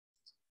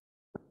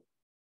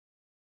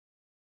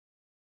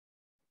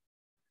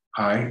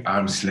Hi,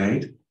 I'm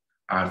Slade.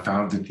 I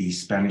founded the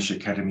Spanish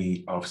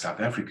Academy of South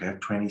Africa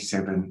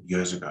 27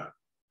 years ago.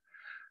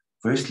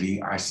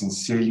 Firstly, I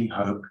sincerely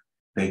hope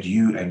that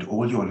you and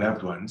all your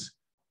loved ones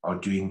are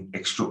doing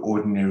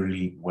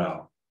extraordinarily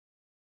well.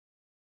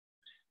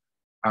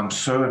 I'm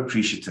so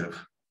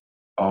appreciative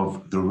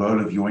of the role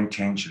of your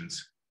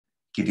intentions,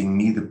 giving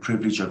me the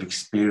privilege of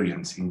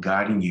experience in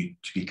guiding you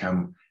to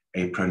become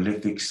a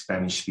prolific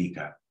Spanish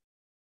speaker.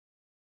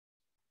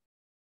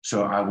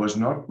 So I was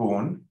not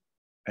born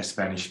a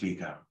Spanish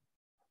speaker.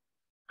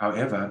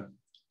 However,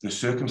 the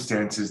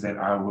circumstances that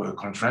I were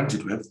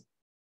confronted with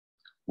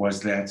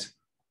was that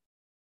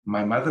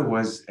my mother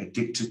was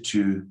addicted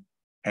to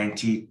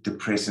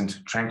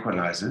antidepressant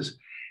tranquilizers,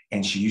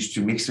 and she used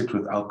to mix it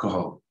with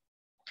alcohol,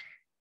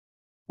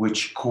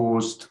 which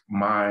caused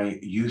my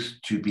youth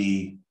to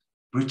be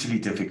brutally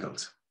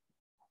difficult.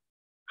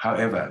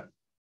 However,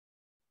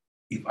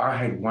 if I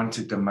had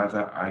wanted the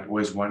mother I'd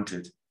always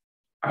wanted,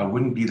 I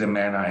wouldn't be the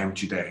man I am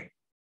today.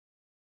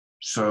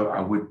 So I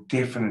would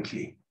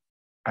definitely,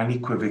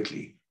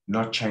 unequivocally,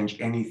 not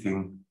change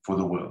anything for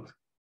the world.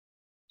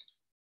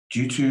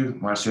 Due to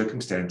my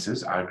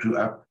circumstances, I grew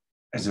up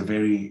as a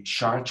very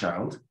shy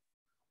child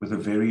with a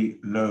very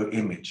low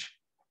image,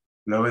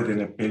 lower than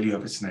a belly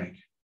of a snake.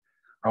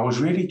 I was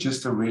really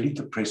just a really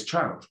depressed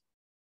child.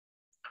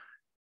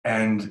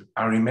 And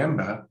I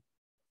remember,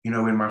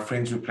 when my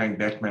friends were playing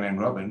Batman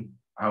and Robin,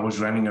 I was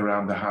running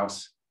around the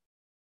house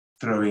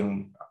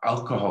throwing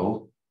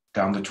alcohol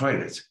down the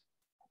toilet.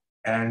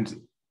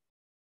 And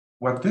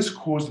what this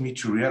caused me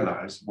to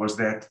realize was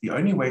that the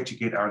only way to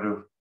get out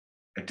of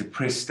a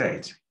depressed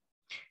state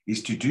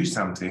is to do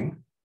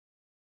something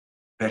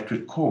that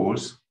could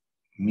cause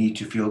me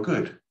to feel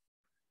good.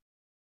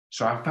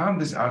 So I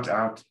found this out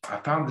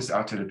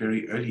at a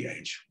very early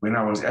age. When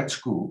I was at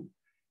school,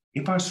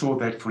 if I saw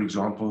that, for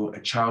example, a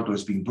child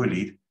was being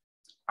bullied,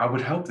 I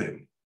would help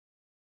them.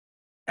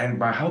 And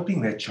by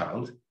helping that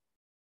child,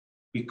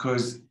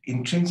 because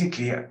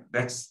intrinsically,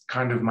 that's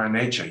kind of my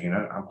nature,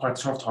 I'm quite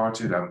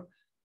soft-hearted, I'm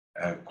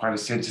quite a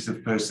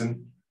sensitive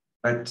person.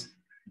 But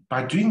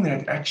by doing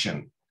that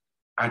action,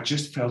 I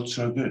just felt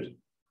so good.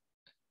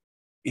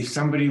 If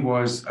somebody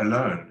was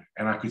alone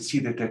and I could see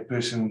that that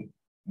person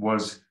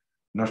was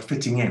not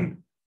fitting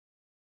in,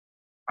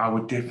 I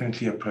would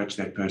definitely approach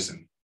that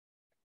person.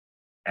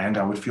 And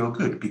I would feel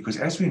good because,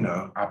 as we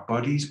know, our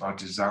bodies are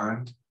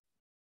designed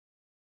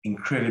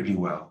incredibly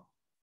well.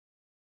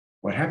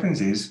 What happens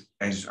is,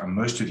 as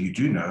most of you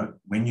do know,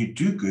 when you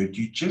do good,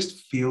 you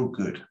just feel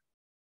good.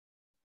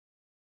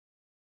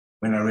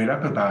 When I read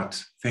up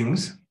about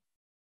things,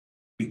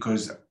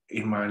 because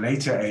in my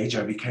later age,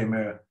 I became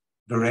a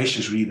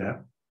voracious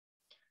reader,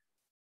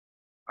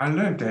 I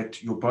learned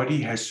that your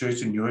body has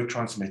certain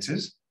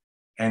neurotransmitters.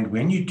 And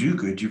when you do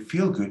good, you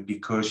feel good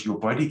because your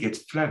body gets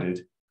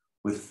flooded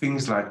with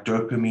things like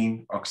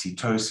dopamine,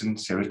 oxytocin,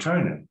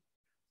 serotonin,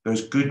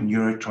 those good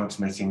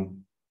neurotransmitting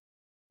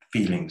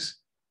feelings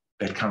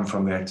that come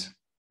from that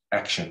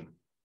action.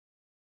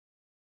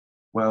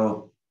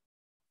 Well,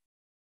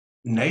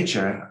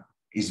 nature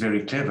is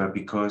very clever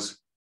because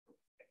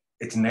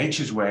it's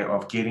nature's way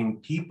of getting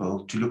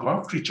people to look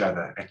after each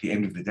other at the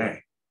end of the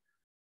day.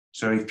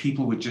 So if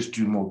people would just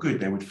do more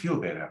good, they would feel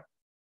better.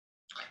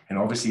 And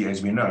obviously,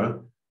 as we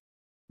know,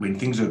 when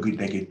things are good,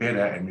 they get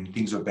better. And when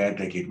things are bad,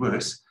 they get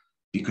worse.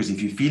 Because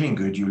if you're feeling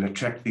good, you'll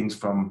attract things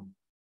from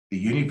the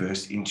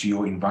universe into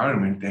your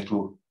environment that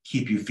will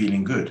keep you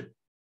feeling good.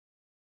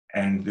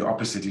 And the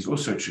opposite is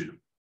also true.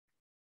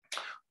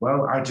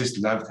 Well, I just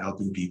loved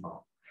helping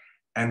people.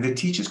 And the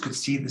teachers could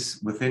see this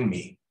within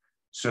me.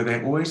 So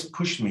they always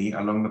pushed me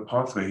along the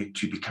pathway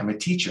to become a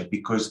teacher,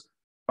 because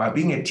by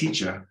being a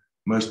teacher,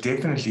 most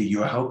definitely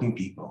you're helping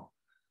people.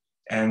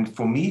 And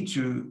for me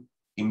to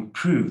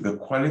improve the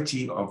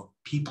quality of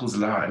people's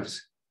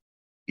lives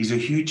is a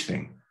huge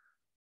thing.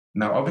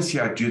 Now,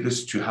 obviously, I do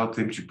this to help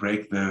them to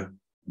break the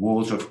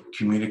walls of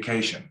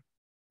communication.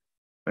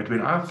 But when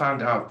I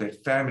found out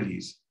that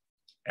families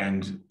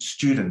and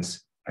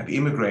students have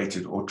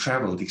immigrated or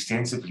traveled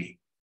extensively,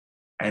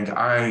 and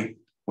I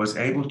was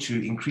able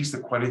to increase the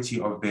quality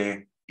of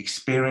their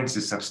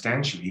experiences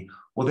substantially,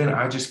 well, then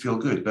I just feel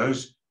good.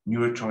 Those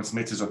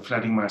neurotransmitters are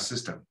flooding my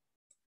system.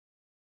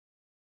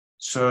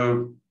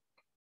 So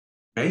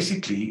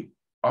basically,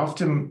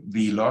 after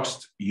the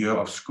last year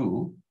of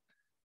school,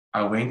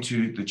 I went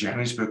to the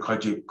Johannesburg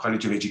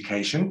College of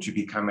Education to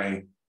become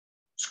a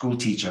school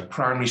teacher,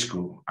 primary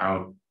school.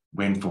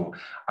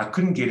 I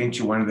couldn't get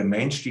into one of the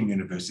mainstream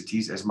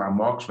universities as my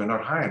marks were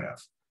not high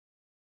enough.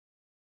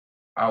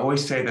 I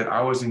always say that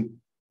I was in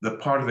the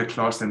part of the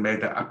class that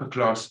made the upper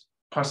class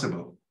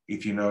possible,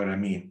 if you know what I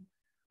mean.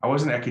 I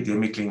wasn't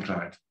academically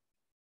inclined.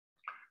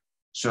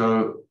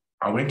 So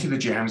I went to the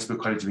Johannesburg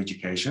College of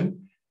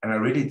Education, and I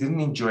really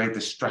didn't enjoy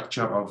the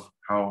structure of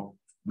how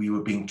we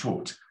were being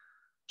taught.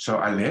 So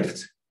I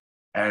left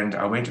and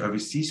I went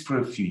overseas for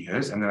a few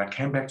years, and then I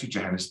came back to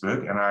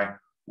Johannesburg and I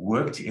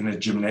worked in a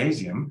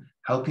gymnasium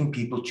helping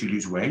people to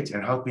lose weight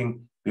and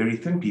helping very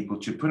thin people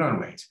to put on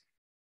weight.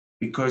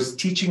 because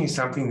teaching is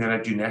something that I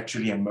do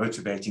naturally and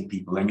motivating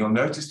people. And you'll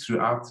notice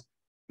throughout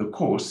the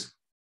course,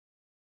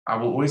 I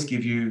will always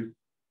give you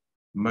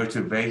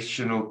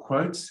motivational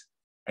quotes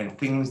and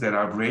things that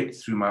I've read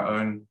through my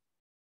own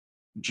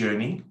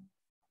journey.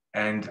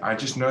 And I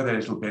just know that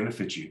it'll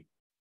benefit you.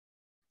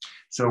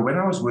 So when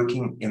I was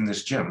working in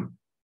this gym,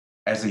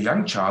 as a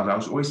young child, I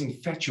was always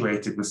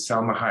infatuated with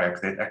Salma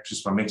Hayek, that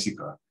actress from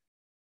Mexico.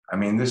 I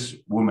mean, this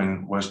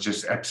woman was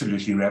just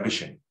absolutely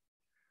ravishing.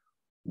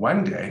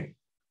 One day,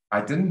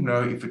 I didn't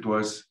know if it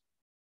was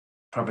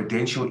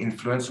providential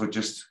influence or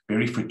just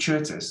very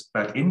fortuitous,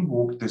 but in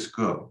walked this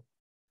girl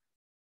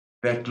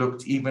that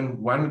looked even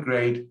one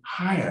grade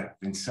higher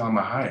than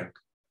Salma Hayek.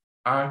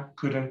 I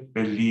couldn't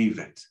believe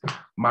it.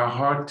 My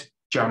heart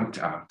jumped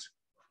out.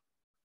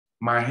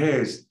 My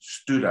hairs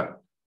stood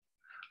up.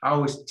 I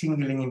was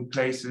tingling in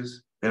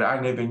places that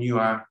I never knew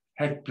I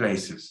had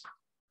places.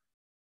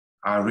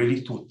 I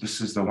really thought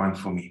this is the one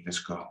for me, this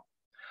girl.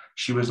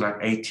 She was like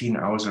 18,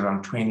 I was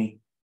around 20.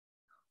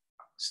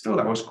 Still,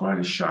 I was quite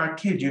a shy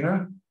kid, you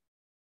know?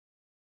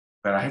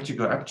 But I had to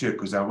go up to her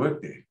because I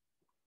worked there.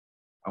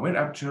 I went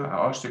up to her,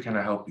 I asked her, can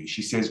I help you?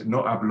 She says,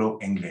 no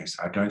hablo inglés,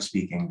 I don't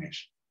speak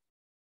English.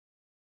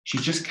 She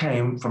just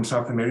came from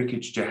South America to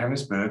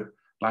Johannesburg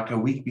like a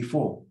week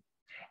before.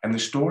 And the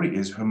story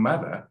is her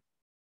mother,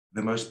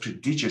 the most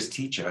prodigious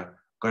teacher,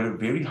 got a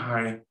very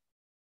high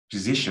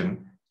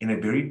position in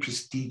a very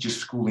prestigious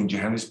school in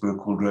Johannesburg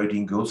called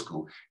Rodin Girls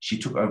School. She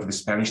took over the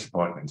Spanish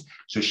department.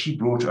 So she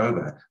brought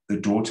over the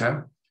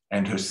daughter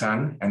and her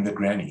son and the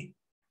granny.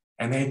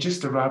 And they had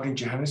just arrived in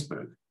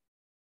Johannesburg.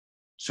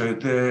 So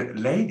the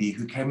lady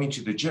who came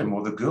into the gym,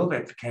 or the girl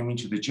that came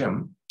into the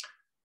gym,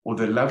 or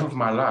the love of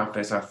my life,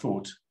 as I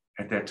thought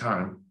at that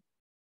time,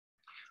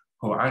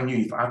 oh, I knew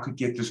if I could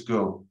get this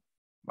girl,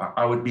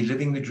 I would be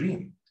living the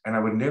dream and I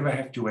would never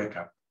have to wake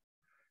up.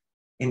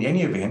 In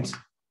any event,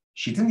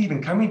 she didn't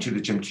even come into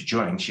the gym to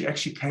join. She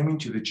actually came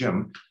into the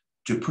gym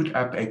to put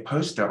up a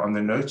poster on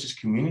the Notice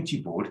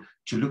community board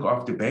to look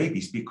after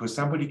babies, because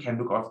somebody can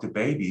look after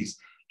babies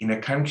in a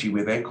country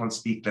where they can't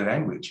speak the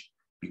language,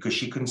 because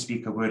she couldn't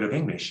speak a word of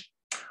English.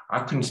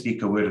 I couldn't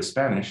speak a word of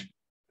Spanish.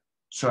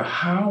 So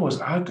how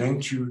was I going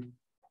to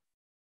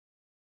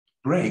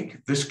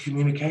break this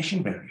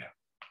communication barrier?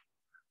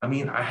 I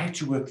mean, I had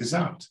to work this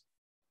out.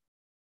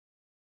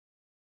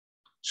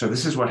 So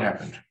this is what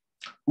happened.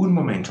 Un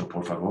momento,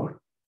 por favor.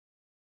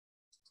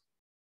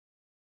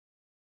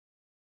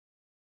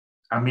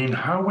 I mean,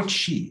 how would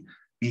she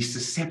be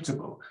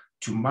susceptible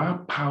to my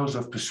powers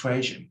of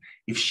persuasion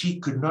if she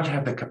could not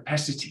have the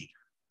capacity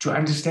to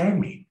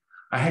understand me?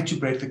 I had to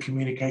break the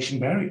communication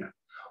barrier.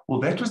 Well,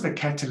 that was the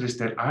catalyst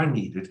that I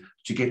needed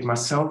to get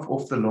myself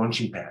off the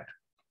launching pad.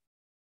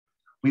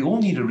 We all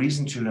need a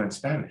reason to learn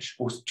Spanish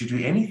or to do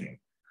anything.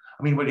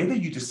 I mean, whatever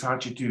you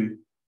decide to do,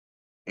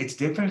 it's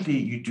definitely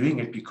you doing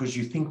it because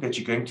you think that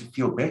you're going to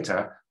feel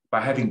better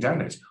by having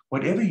done it.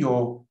 Whatever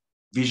your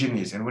vision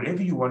is and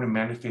whatever you want to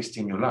manifest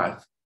in your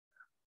life,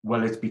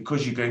 well, it's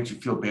because you're going to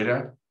feel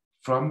better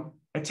from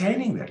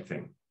attaining that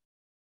thing.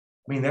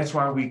 I mean, that's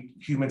why we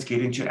humans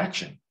get into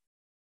action.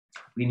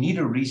 We need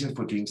a reason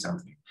for doing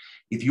something.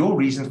 If your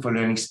reason for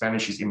learning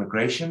Spanish is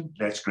immigration,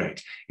 that's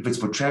great. If it's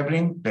for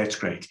traveling, that's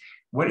great.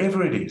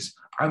 Whatever it is,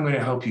 I'm going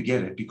to help you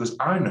get it, because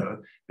I know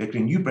that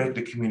when you break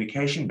the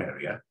communication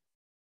barrier,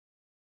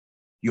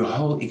 your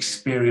whole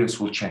experience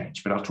will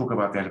change. But I'll talk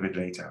about that a bit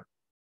later.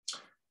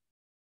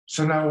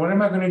 So now what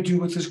am I going to do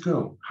with this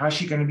girl? How is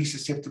she going to be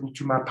susceptible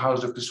to my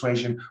powers of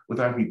persuasion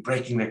without me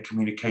breaking that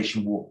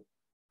communication wall?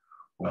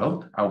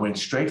 Well, I went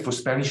straight for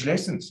Spanish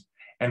lessons.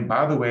 And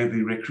by the way,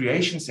 the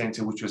recreation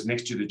center, which was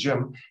next to the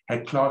gym,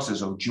 had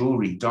classes of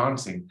jewelry,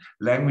 dancing,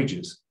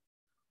 languages.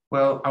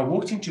 Well, I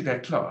walked into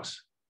that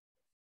class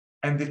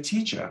and the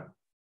teacher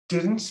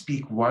didn't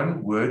speak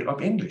one word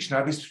of English.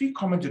 Now, there's three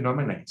common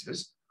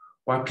denominators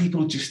why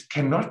people just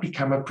cannot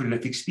become a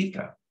prolific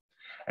speaker.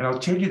 And I'll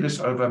tell you this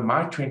over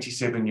my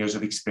 27 years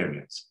of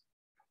experience.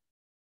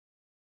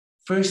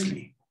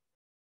 Firstly,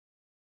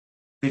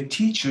 the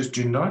teachers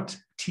do not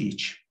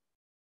teach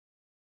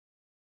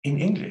in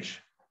English.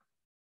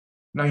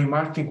 Now you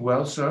might think,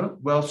 well, so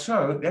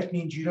that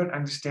means you don't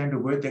understand a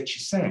word that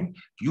she's saying.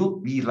 You'll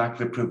be like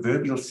the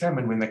proverbial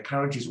salmon when the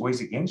current is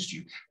always against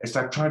you. It's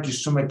like trying to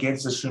swim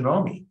against a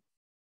tsunami.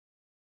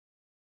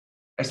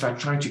 It's like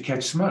trying to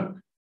catch smoke.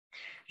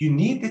 You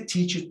need the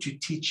teacher to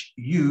teach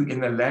you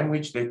in the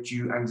language that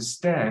you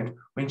understand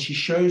when she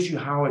shows you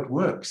how it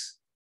works.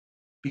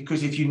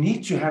 Because if you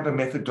need to have a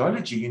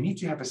methodology, you need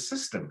to have a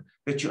system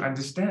that you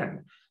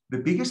understand. The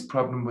biggest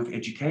problem with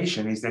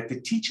education is that the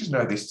teachers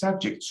know their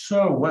subject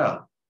so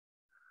well,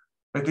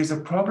 but there's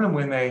a problem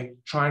when they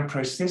try and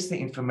process the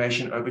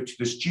information over to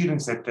the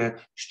students that the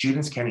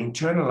students can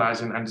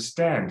internalize and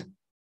understand.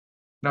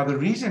 Now, the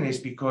reason is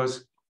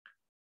because,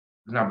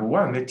 number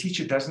one, the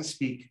teacher doesn't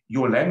speak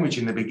your language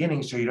in the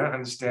beginning, so you don't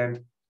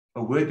understand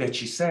a word that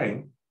she's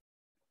saying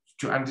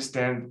to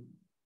understand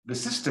the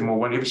system or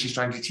whatever she's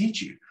trying to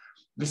teach you.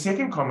 The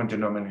second common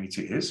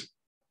denominator is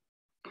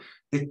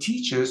the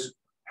teachers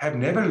have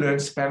never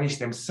learned Spanish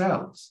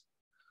themselves.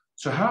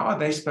 So how are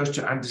they supposed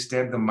to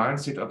understand the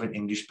mindset of an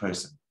English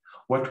person,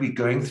 what we're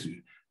going through,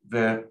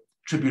 the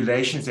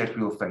tribulations that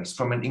we'll face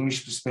from an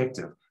English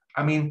perspective?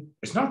 I mean,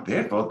 it's not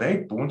their fault.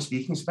 They're born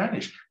speaking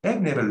Spanish.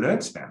 They've never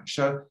learned Spanish,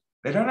 so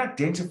they don't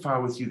identify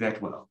with you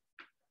that well.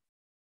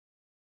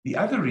 The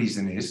other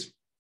reason is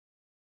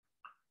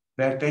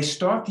that they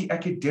start the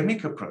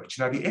academic approach.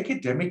 Now, the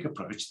academic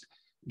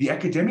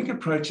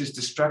approach is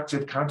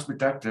destructive,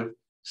 counterproductive,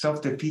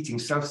 self-defeating,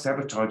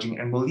 self-sabotaging,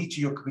 and will lead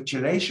to your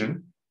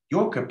capitulation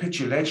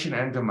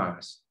and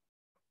demise.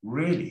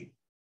 Really.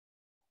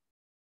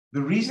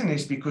 The reason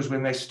is because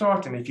when they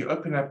start, and if you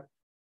open up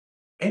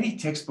any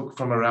textbook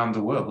from around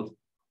the world,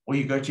 or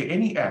you go to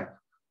any app,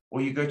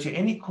 or you go to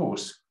any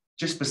course,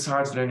 just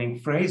besides learning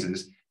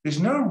phrases,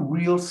 there's no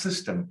real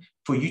system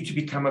for you to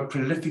become a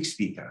prolific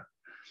speaker.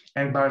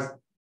 And by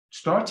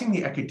starting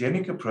the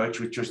academic approach,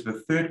 which was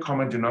the third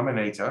common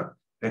denominator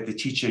that the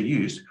teacher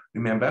used,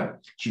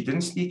 remember, she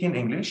didn't speak in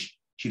English.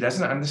 She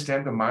doesn't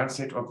understand the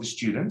mindset of the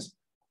students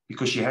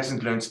because she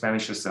hasn't learned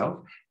Spanish herself.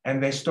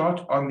 And they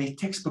start on the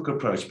textbook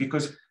approach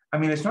because, I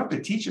mean, it's not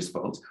the teacher's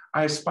fault.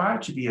 I aspire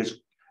to be as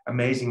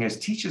amazing as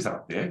teachers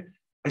out there.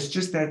 It's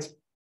just that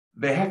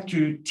they have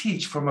to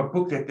teach from a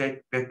book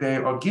that they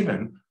are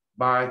given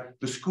by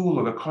the school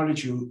or the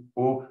college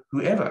or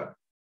whoever.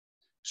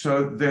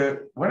 So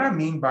what I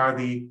mean by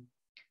the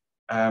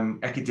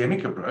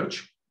academic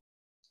approach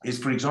is,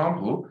 for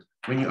example,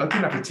 when you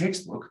open up a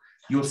textbook,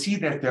 you'll see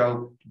that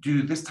they'll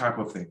do this type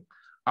of thing.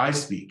 I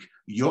speak,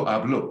 yo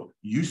hablo,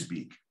 you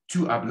speak,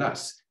 tú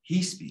hablas,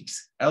 he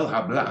speaks, él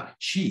habla,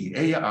 she,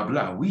 ella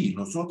habla, we,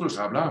 nosotros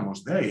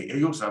hablamos, they,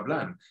 ellos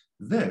hablan.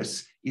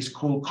 This is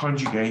called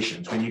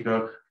conjugations. When you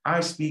go,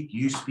 I speak,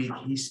 you speak,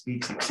 he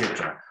speaks,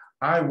 etc.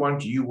 I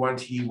want, you want,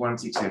 he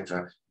wants,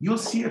 etc. You'll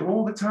see it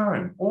all the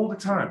time, all the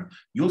time.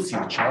 You'll see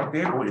the child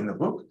there or in the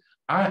book.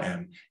 I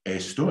am,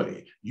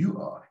 estoy, you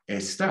are,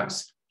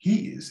 estás,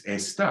 he is,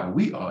 está,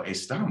 we are,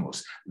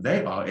 estamos,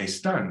 they are,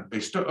 están,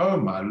 oh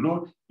my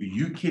Lord, are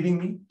you kidding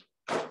me?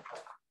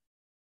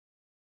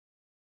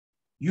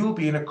 You'll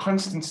be in a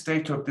constant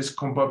state of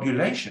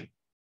discombobulation.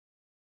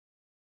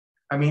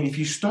 I mean, if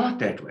you start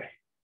that way,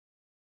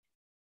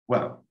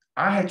 well,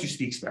 I had to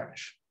speak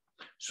Spanish.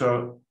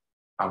 So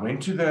I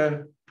went to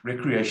the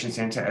recreation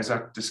center, as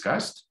I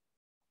discussed,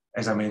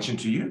 as I mentioned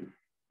to you,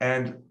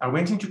 and I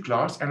went into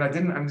class and I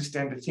didn't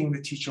understand the thing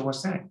the teacher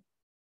was saying.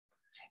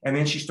 And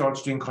then she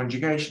starts doing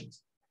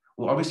conjugations.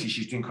 Well, obviously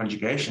she's doing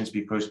conjugations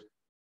because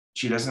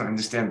she doesn't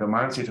understand the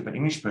mindset of an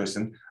English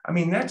person. I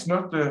mean, that's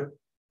not the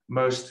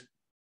most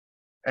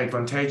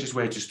advantageous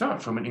way to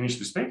start from an English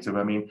perspective.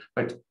 I mean,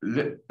 but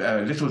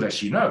little does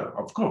she know,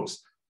 of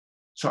course.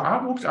 So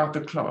I walked out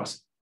the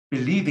class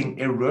believing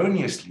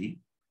erroneously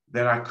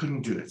that I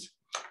couldn't do it,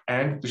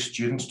 and the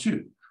students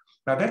too.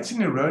 Now that's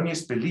an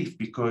erroneous belief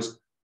because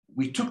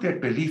we took that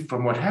belief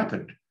from what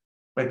happened,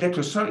 but that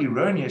was so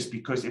erroneous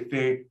because if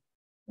there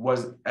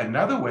was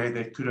another way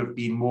that could have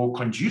been more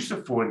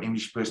conducive for an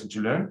English person to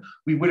learn,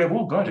 we would have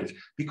all got it,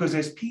 because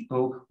as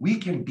people, we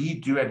can be,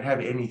 do, and have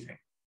anything.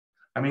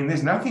 I mean,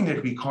 there's nothing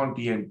that we can't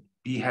be, and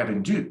be, have,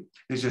 and do.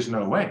 There's just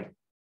no way.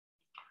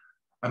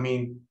 I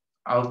mean,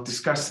 I'll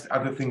discuss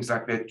other things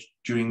like that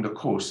during the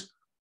course,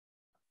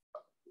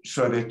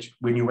 so that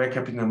when you wake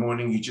up in the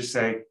morning, you just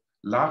say,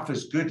 life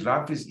is good,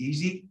 life is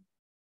easy,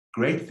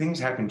 great things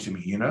happen to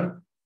me, you know?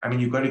 I mean,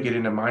 you've got to get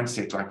in a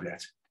mindset like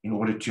that in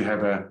order to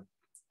have a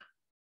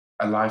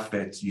life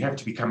that you have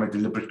to become a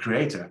deliberate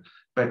creator.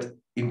 But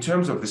in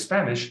terms of the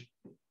Spanish,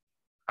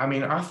 I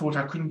mean, I thought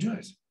I couldn't do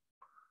it.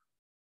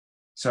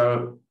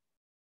 So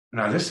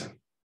now listen,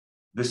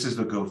 this is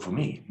the goal for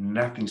me.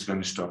 Nothing's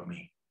going to stop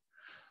me.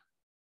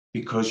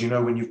 Because, you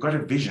know, when you've got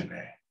a vision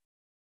there,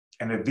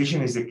 and a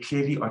vision is a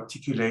clearly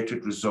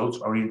articulated,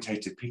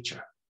 results-orientated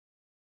picture,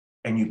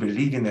 and you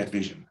believe in that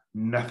vision,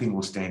 nothing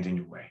will stand in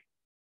your way.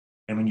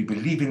 And when you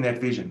believe in that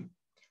vision,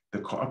 the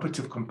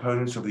cooperative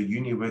components of the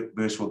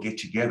universe will get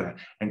together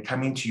and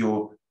come into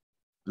your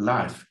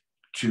life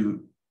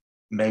to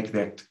make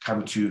that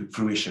come to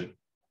fruition.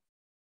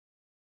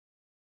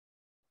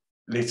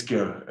 Let's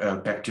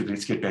get back to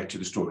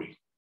the story.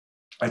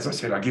 As I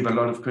said, I give a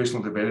lot of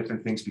personal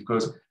development things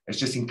because it's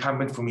just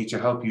incumbent for me to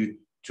help you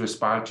to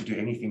aspire to do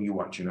anything you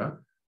want, you know,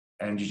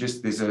 and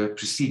there's a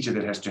procedure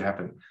that has to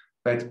happen.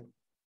 But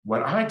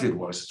what I did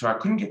was, so I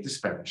couldn't get the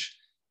Spanish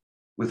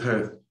with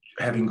her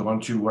having gone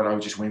to what I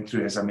just went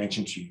through, as I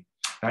mentioned to you.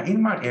 Now,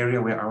 in my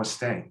area where I was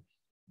staying,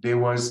 there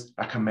was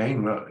like a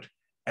main road,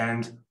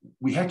 and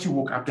we had to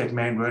walk up that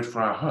main road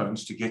for our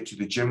homes to get to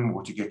the gym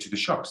or to get to the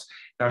shops.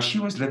 Now, she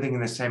was living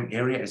in the same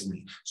area as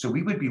me, so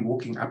we would be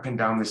walking up and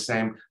down the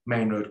same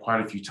main road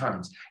quite a few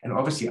times. And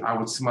obviously, I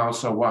would smile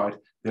so wide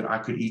that I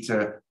could eat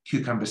a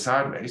cucumber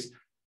sideways.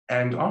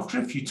 And after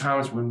a few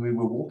times when we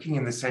were walking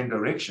in the same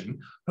direction,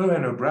 her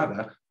and her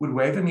brother would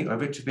wave me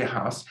over to their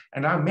house,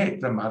 and I met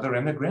the mother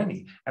and the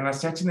granny. And I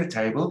sat in the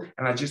table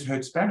and I just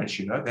heard Spanish,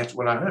 you know, that's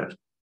what I heard.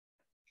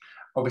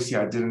 Obviously,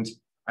 I didn't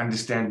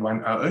understand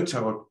one iota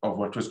of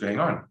what was going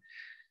on.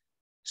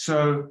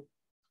 So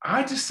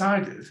I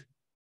decided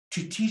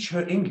to teach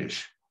her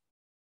English.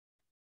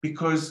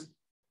 because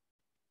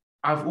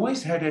I've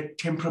always had a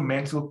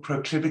temperamental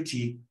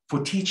proclivity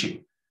for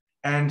teaching.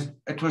 And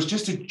it was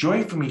just a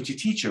joy for me to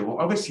teach her. Well,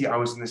 obviously, I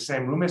was in the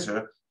same room as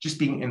her. Just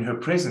being in her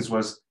presence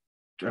was,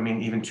 I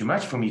mean, even too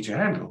much for me to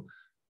handle.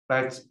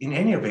 But in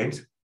any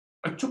event,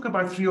 it took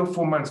about 3 or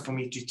 4 months for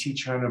me to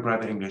teach her and her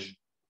brother English.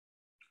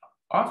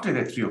 After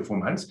that 3 or 4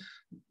 months,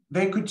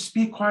 they could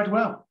speak quite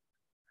well.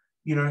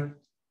 You know,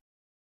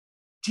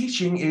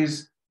 teaching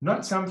is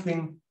not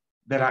something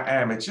that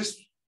I am. It's just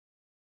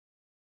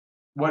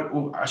what,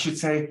 or I should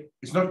say,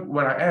 it's not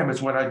what I am,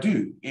 it's what I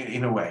do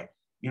in a way.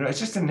 You know, it's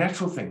just a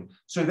natural thing.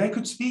 So they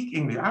could speak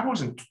English. I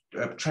wasn't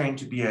trained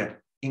to be an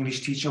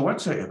English teacher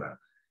whatsoever.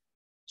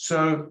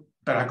 So,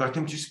 but I got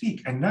them to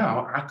speak. And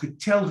now I could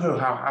tell her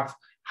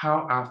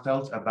how I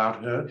felt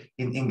about her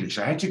in English.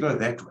 I had to go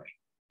that way.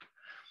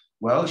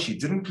 Well, she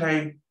didn't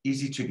play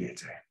easy to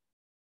get,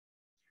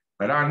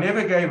 but I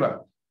never gave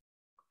up.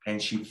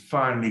 And she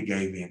finally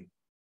gave in.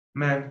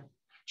 Man,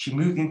 she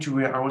moved into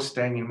where I was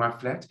staying in my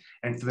flat.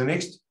 And for the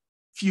next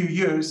few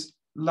years,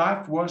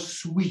 life was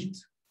sweet.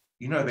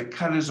 You know, the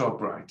colors are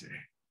brighter.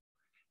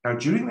 Now,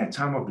 during that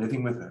time of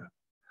living with her,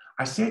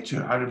 I said to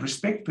her, out of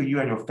respect for you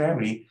and your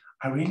family,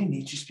 I really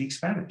need to speak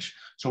Spanish.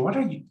 So what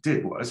I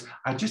did was,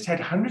 I just had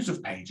hundreds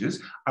of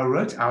pages. I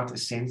wrote out a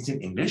sentence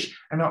in English,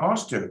 and I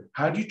asked her,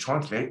 how do you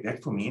translate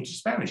that for me into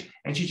Spanish?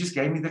 And she just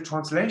gave me the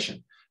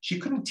translation. She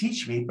couldn't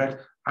teach me,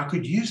 but I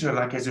could use her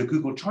like as a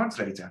Google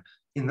translator.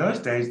 In those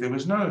days, there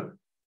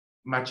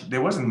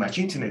wasn't much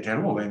internet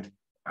at all. And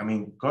I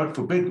mean, God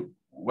forbid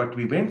what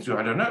we went through.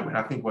 I don't know when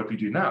I think what we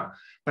do now.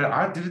 But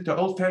I did it the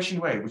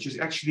old-fashioned way, which is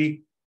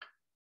actually,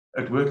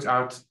 it worked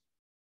out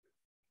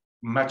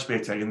much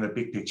better in the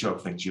big picture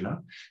of things, you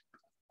know,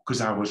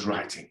 because I was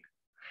writing.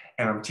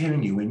 And I'm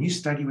telling you, when you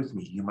study with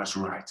me, you must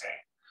write.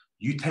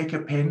 You take a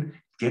pen,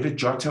 get a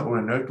jotter or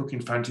a notebook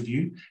in front of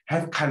you,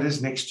 have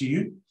colors next to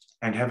you,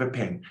 and have a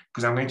pen,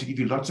 because I'm going to give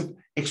you lots of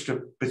extra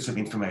bits of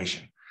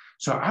information.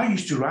 So I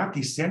used to write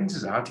these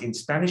sentences out in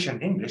Spanish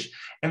and English,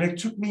 and it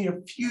took me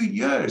a few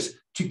years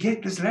to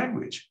get this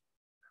language.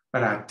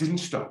 But I didn't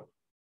stop,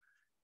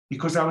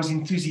 because I was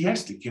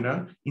enthusiastic, you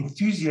know.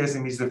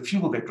 Enthusiasm is the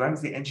fuel that runs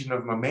the engine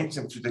of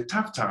momentum through the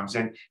tough times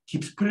and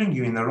keeps pulling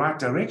you in the right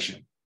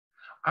direction.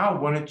 I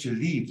wanted to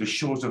leave the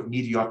shores of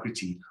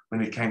mediocrity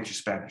when it came to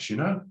Spanish, you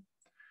know.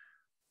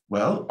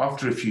 Well,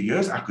 after a few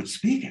years, I could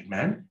speak it,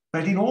 man.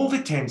 But in all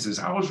the tenses,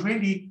 I was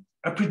really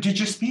a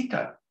prodigious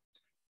speaker.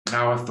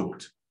 Now I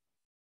thought,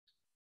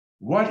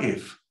 what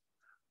if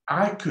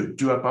I could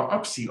do a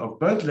biopsy of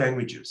both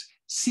languages,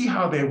 see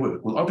how they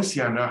work? Well,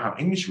 obviously, I know how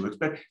English works,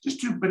 but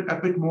just do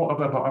a bit more of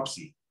a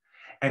biopsy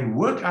and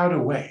work out a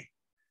way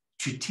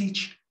to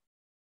teach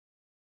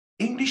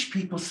English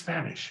people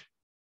Spanish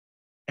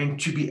and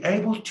to be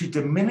able to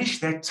diminish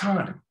that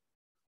time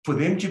for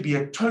them to be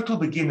a total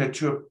beginner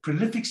to a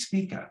prolific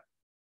speaker.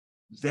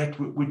 That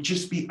would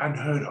just be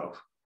unheard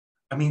of.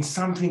 I mean,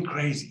 something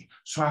crazy.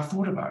 So I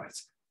thought about it.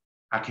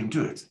 I can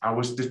do it. I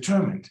was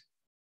determined,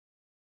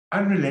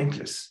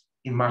 unrelentless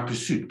in my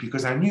pursuit,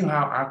 because I knew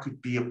how I could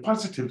be a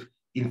positive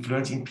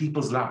influence in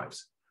people's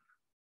lives.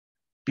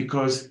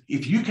 Because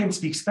if you can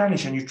speak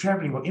Spanish and you're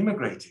traveling or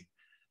immigrating,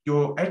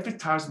 your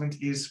advertisement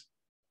is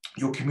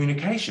your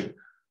communication.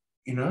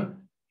 You know,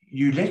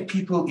 you let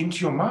people into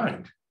your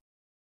mind,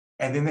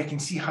 and then they can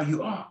see how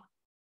you are.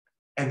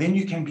 And then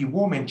you can be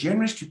warm and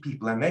generous to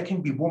people, and they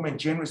can be warm and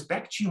generous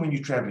back to you when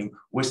you're traveling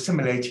or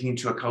assimilating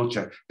into a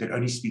culture that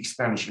only speaks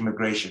Spanish,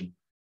 immigration,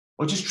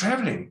 or just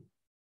traveling.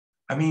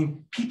 I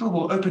mean, people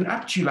will open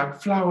up to you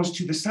like flowers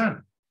to the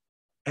sun.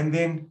 And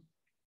then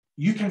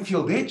you can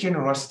feel their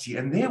generosity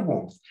and their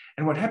warmth.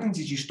 And what happens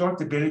is you start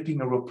developing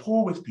a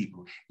rapport with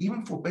people,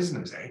 even for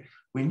business.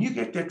 When you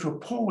get that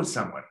rapport with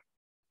someone,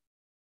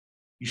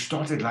 you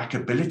started like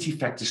ability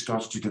factor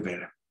starts to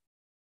develop,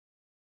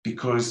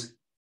 because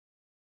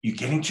you're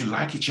getting to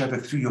like each other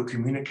through your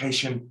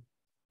communication,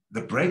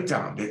 the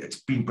breakdown. It's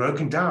been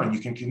broken down. You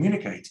can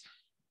communicate.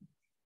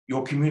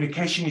 Your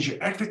communication is your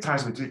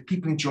advertisement to let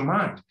people into your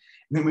mind.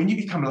 And then when you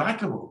become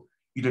likable,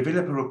 you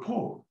develop a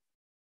rapport.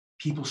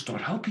 People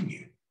start helping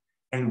you.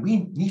 And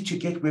we need to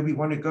get where we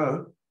want to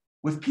go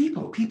with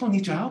people. People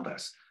need to help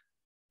us.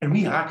 And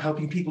we like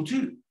helping people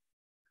too.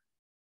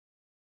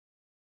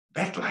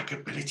 That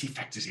likability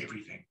factors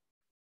everything.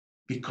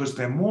 Because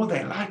the more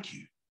they like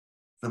you,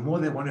 the more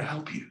they want to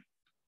help you.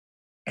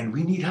 And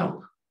we need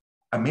help.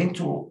 A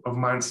mentor of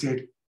mine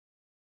said,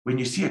 when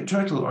you see a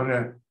turtle on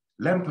a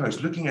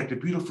lamppost looking at the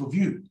beautiful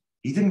view,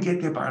 he didn't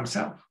get there by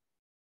himself.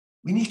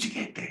 We need to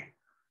get there.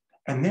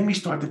 And then we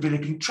start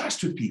developing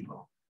trust with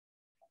people.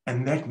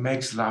 And that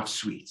makes life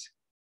sweet.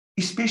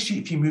 Especially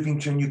if you're moving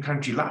to a new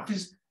country. Life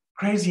is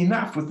crazy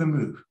enough with the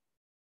move.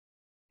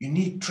 You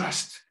need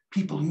trust.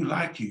 People who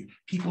like you,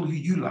 people who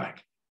you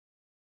like.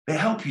 They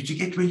help you to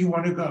get where you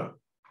want to go.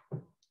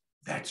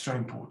 That's so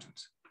important.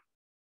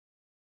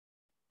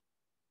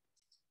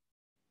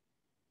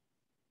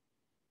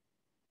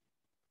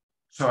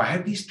 So I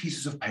had these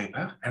pieces of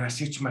paper, and I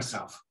said to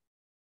myself,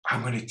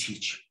 I'm going to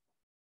teach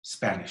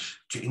Spanish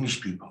to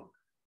English people,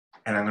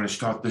 and I'm going to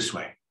start this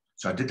way.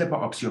 So I did the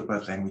biopsy of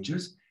both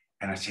languages,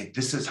 and I said,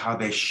 this is how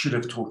they should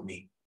have taught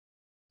me.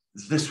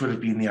 This would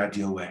have been the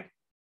ideal way.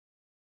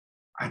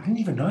 I didn't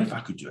even know if I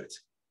could do it.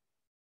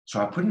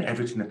 So I put an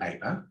advert in the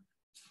paper.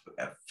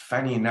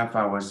 Funny enough,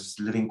 I was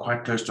living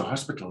quite close to a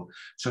hospital.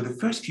 So the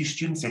first few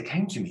students that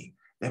came to me,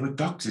 they were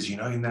doctors, you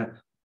know,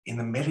 in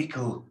the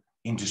medical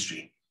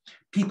industry,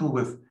 people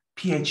with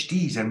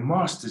PhDs and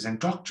masters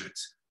and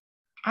doctorates.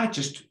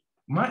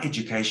 My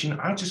education,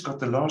 I just got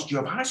the last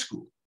year of high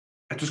school.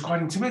 It was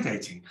quite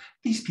intimidating.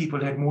 These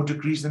people had more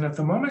degrees than a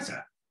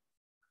thermometer.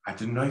 I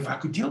didn't know if I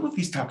could deal with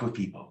these type of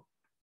people.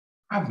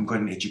 I haven't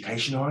got an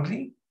education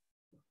hardly.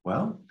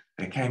 Well,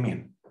 they came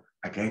in.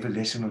 I gave a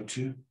lesson or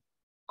two,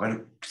 got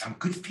some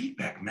good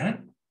feedback,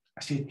 man.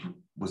 I said,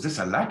 was this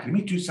a luck? Let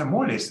me do some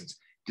more lessons.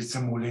 Did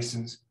some more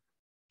lessons.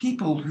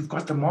 People who've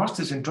got the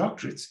masters and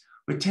doctorates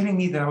were telling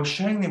me that I was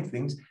showing them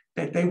things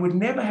that they would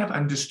never have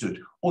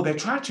understood, or they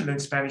tried to learn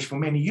Spanish for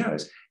many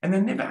years and they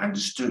never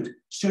understood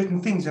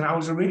certain things, and I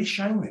was already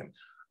showing them.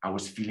 I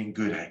was feeling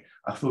good.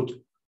 I thought,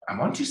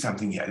 I'm onto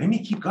something here. Let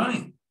me keep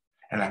going.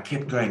 And I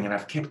kept going, and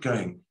I've kept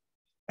going.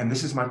 And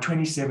this is my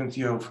 27th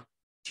year of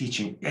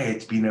teaching. Yeah,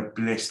 it's been a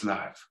blessed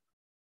life.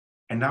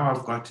 And now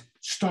I've got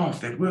staff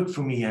that work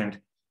for me,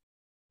 and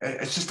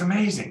it's just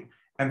amazing.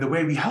 And the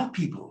way we help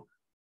people,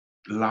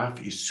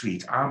 life is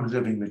sweet. I'm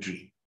living the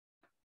dream.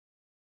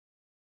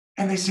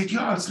 And they said,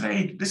 yeah,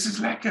 Slade, this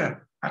is lekker.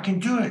 I can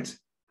do it.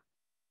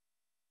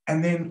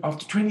 And then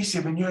after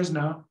 27 years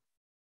now,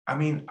 I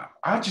mean,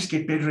 I just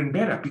get better and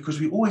better because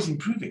we're always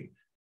improving.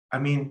 I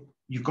mean,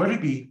 you've got to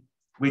be,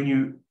 when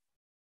you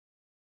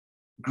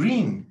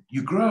green,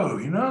 you grow,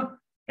 you know?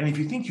 And if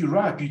you think you're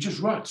ripe, you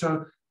just rot.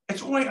 So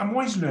I'm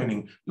always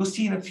learning. You'll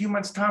see in a few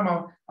months' time,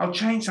 I'll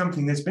change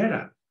something that's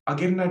better. I'll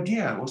get an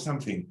idea or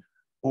something,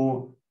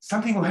 or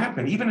something will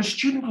happen. Even a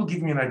student will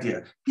give me an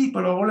idea.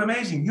 People are all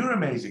amazing. You're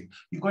amazing.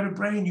 You've got a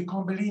brain. You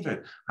can't believe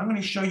it. I'm going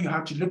to show you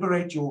how to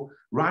liberate your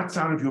right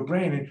side of your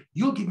brain, and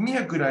you'll give me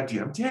a good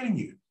idea. I'm telling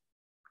you.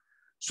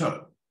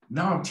 So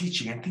now I'm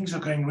teaching, and things are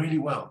going really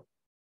well.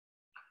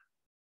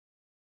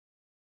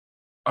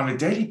 On a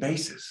daily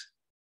basis,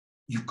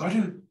 you've got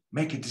to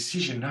make a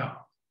decision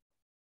now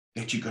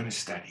that you're going to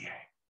study.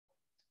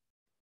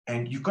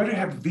 And you've got to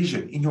have a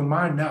vision in your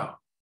mind now,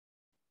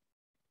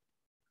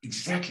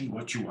 exactly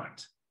what you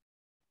want.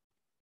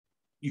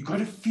 You've got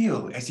to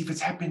feel as if it's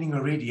happening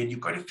already, and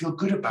you've got to feel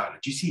good about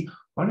it. You see,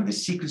 one of the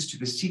secrets to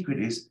the secret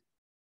is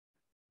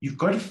you've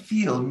got to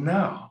feel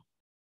now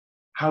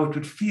how it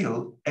would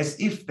feel as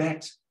if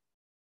that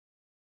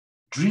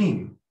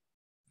dream,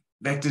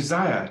 that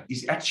desire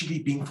is actually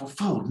being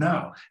fulfilled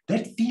now.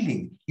 That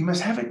feeling, you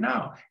must have it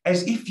now,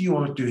 as if you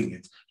are doing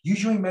it.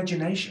 Use your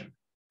imagination.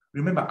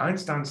 Remember,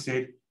 Einstein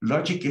said,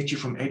 logic gets you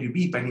from A to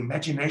B, but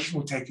imagination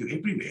will take you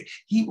everywhere.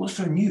 He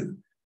also knew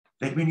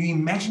that when you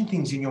imagine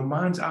things in your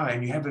mind's eye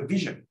and you have a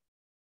vision,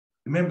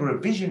 remember,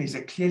 a vision is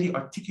a clearly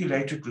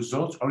articulated,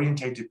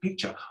 results-oriented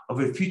picture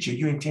of a future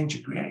you intend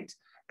to create.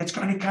 It's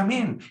going to come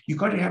in. You've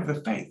got to have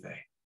the faith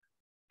there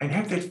and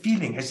have that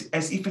feeling as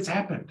if it's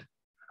happened.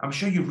 I'm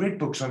sure you've read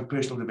books on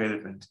personal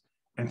development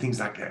and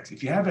things like that.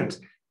 If you haven't,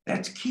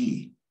 that's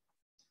key.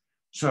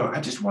 So I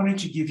just wanted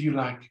to give you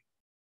like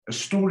a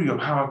story of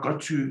how I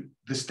got to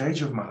this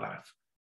stage of my life.